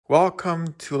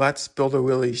Welcome to Let's Build a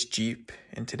Willys Jeep.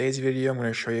 In today's video, I'm going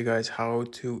to show you guys how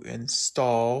to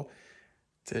install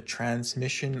the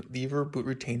transmission lever boot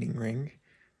retaining ring,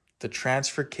 the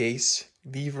transfer case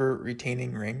lever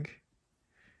retaining ring,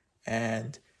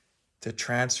 and the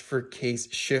transfer case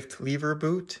shift lever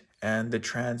boot, and the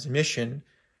transmission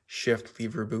shift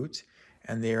lever boot.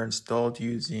 And they are installed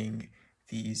using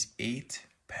these 8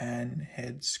 pan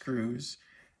head screws,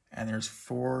 and there's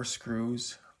 4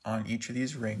 screws on each of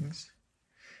these rings,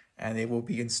 and they will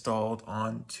be installed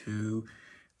onto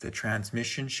the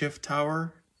transmission shift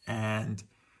tower and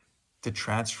the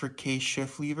transfer case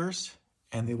shift levers,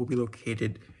 and they will be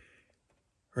located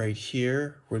right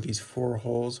here where these 4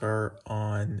 holes are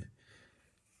on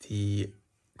the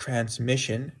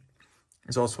transmission.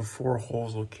 There's also 4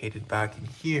 holes located back in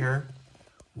here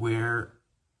where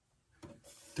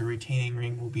the retaining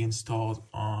ring will be installed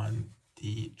on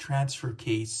the transfer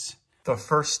case. The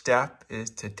first step is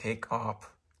to take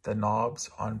off the knobs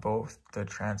on both the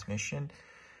transmission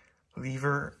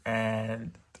lever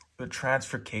and the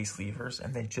transfer case levers,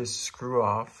 and they just screw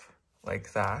off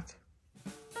like that.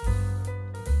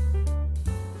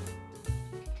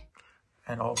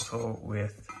 And also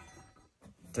with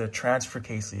the transfer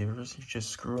case levers, you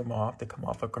just screw them off. They come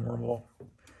off like a normal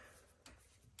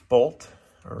bolt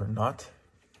or nut.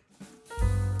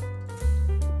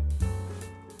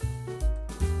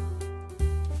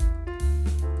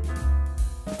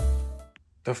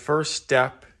 The first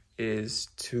step is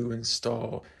to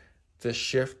install the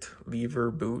shift lever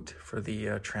boot for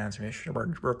the transmission. We're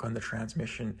going to work on the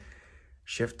transmission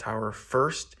shift tower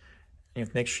first. And you have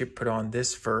to make sure you put on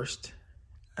this first,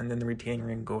 and then the retaining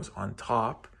ring goes on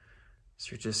top.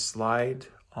 So you just slide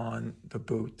on the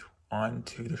boot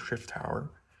onto the shift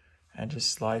tower and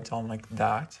just slides on like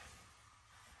that.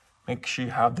 Make sure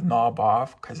you have the knob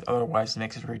off, because otherwise it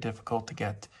makes it very difficult to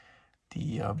get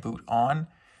the boot on.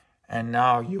 And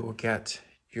now you will get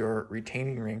your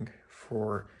retaining ring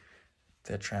for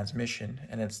the transmission,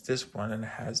 and it's this one, and it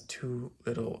has 2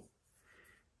 little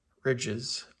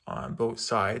ridges on both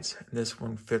sides. And this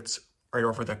one fits right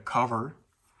over the cover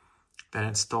that I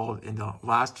installed in the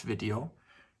last video,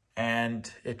 and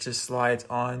it just slides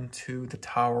onto the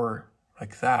tower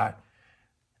like that.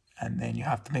 And then you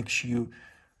have to make sure you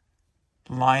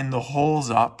line the holes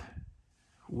up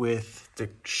with the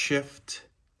shift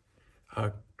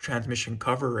transmission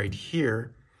cover right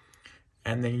here,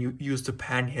 and then you use the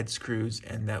pan head screws,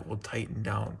 and that will tighten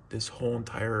down this whole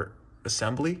entire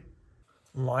assembly.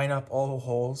 Line up all the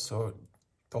holes so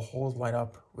the holes line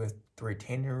up with the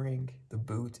retaining ring, the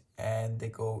boot, and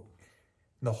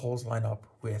the holes line up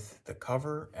with the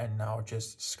cover. And now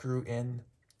just screw in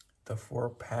the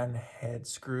 4 pan head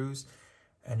screws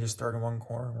and just start in one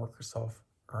corner and work yourself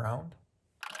around.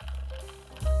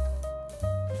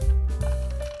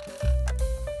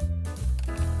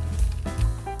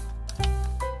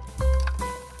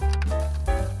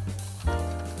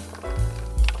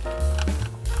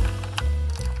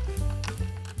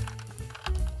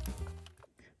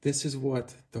 This is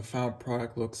what the final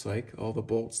product looks like. All the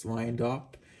bolts lined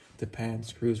up, the pan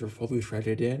screws are fully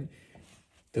threaded in,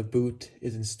 the boot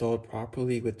is installed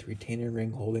properly with the retainer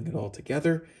ring holding it all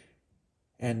together.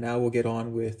 And now we'll get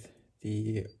on with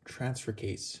the transfer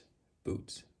case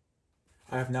boots.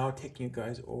 I have now taken you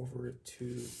guys over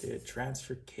to the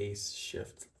transfer case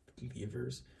shift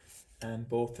levers, and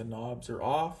both the knobs are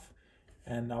off.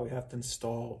 And now we have to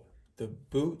install the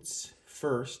boots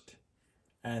first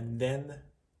and then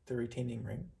the retaining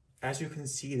ring. As you can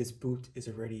see, this boot is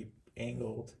already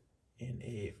angled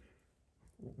in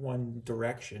one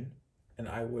direction, and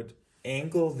I would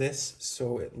angle this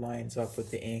so it lines up with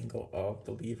the angle of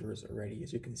the levers already.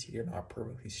 As you can see, they're not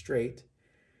perfectly straight.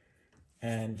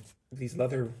 And these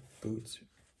leather boots,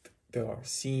 the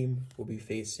seam will be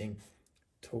facing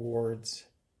towards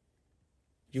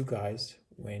you guys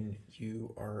when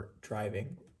you are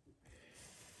driving.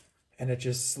 And it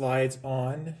just slides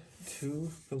on to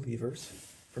the levers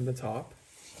from the top.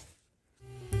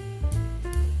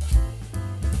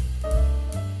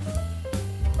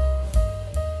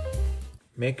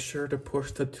 Make sure to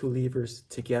push the 2 levers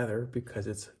together, because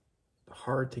it's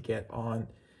hard to get on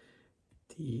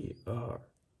the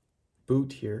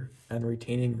boot here and the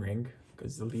retaining ring,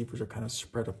 because the levers are kind of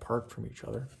spread apart from each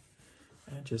other.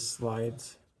 And it just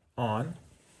slides on.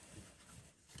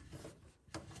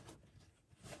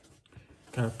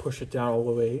 Kind of push it down all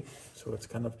the way so it's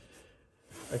kind of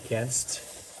against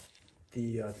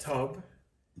the tub.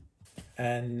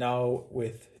 And now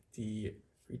with the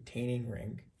retaining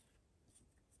ring,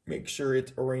 make sure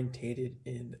it's orientated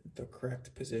in the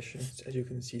correct position. As you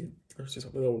can see, there's just a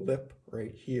little lip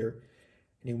right here,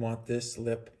 and you want this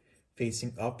lip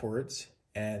facing upwards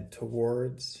and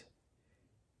towards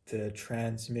the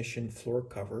transmission floor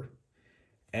cover.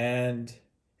 And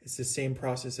it's the same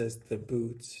process as the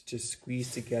boots. Just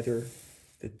squeeze together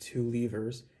the two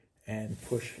levers and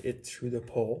push it through the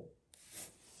pole.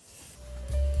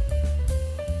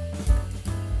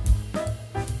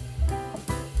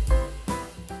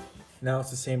 Now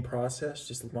it's the same process,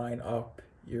 just line up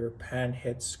your pan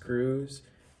head screws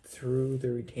through the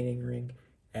retaining ring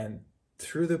and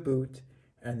through the boot,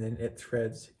 and then it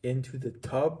threads into the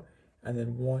tub, and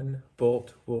then one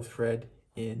bolt will thread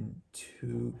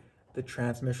into the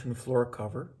transmission floor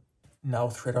cover. Now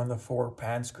thread on the 4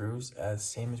 pan screws as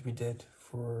same as we did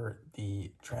for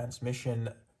the transmission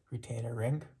retainer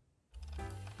ring.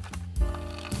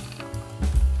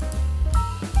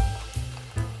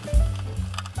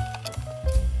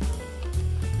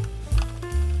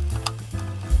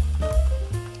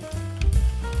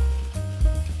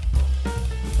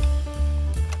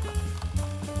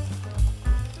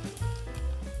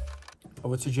 I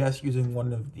would suggest using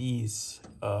one of these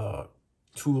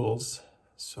tools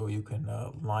so you can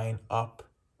line up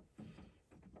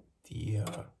the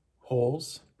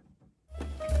holes.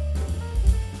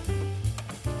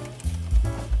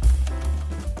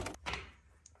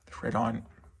 Thread on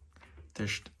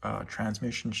this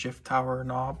transmission shift tower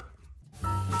knob.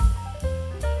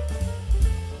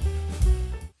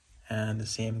 And the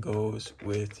same goes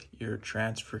with your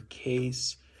transfer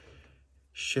case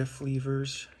shift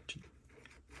levers.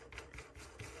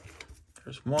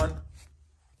 There's one,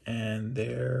 and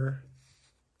there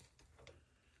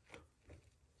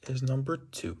is number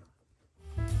 2.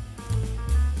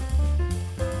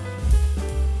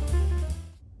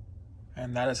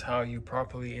 And that is how you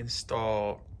properly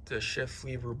install the shift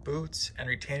lever boots and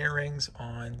retainer rings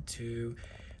onto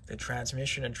the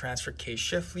transmission and transfer case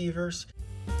shift levers.